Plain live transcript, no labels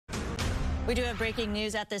We do have breaking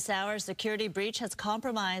news at this hour. Security breach has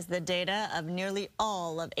compromised the data of nearly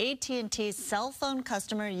all of AT&T's cell phone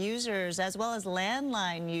customer users as well as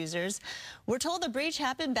landline users. We're told the breach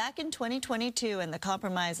happened back in 2022 and the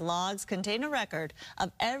compromised logs contain a record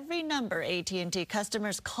of every number AT&T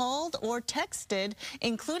customers called or texted,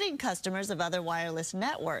 including customers of other wireless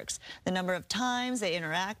networks, the number of times they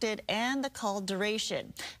interacted and the call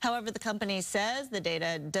duration. However, the company says the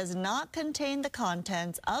data does not contain the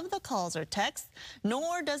contents of the calls or texts,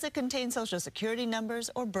 nor does it contain social security numbers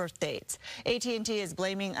or birth dates. AT&T is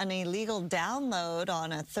blaming an illegal download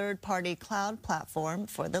on a third-party cloud platform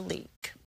for the leak.